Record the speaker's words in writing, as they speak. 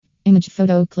Image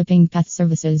photo clipping path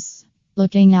services.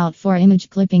 Looking out for image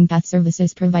clipping path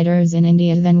services providers in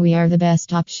India? Then we are the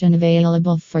best option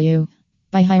available for you.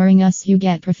 By hiring us, you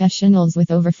get professionals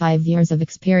with over 5 years of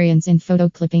experience in photo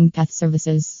clipping path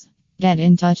services. Get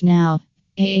in touch now.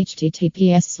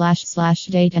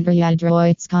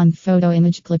 https://dateandroids.com photo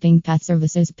image clipping path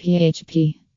services php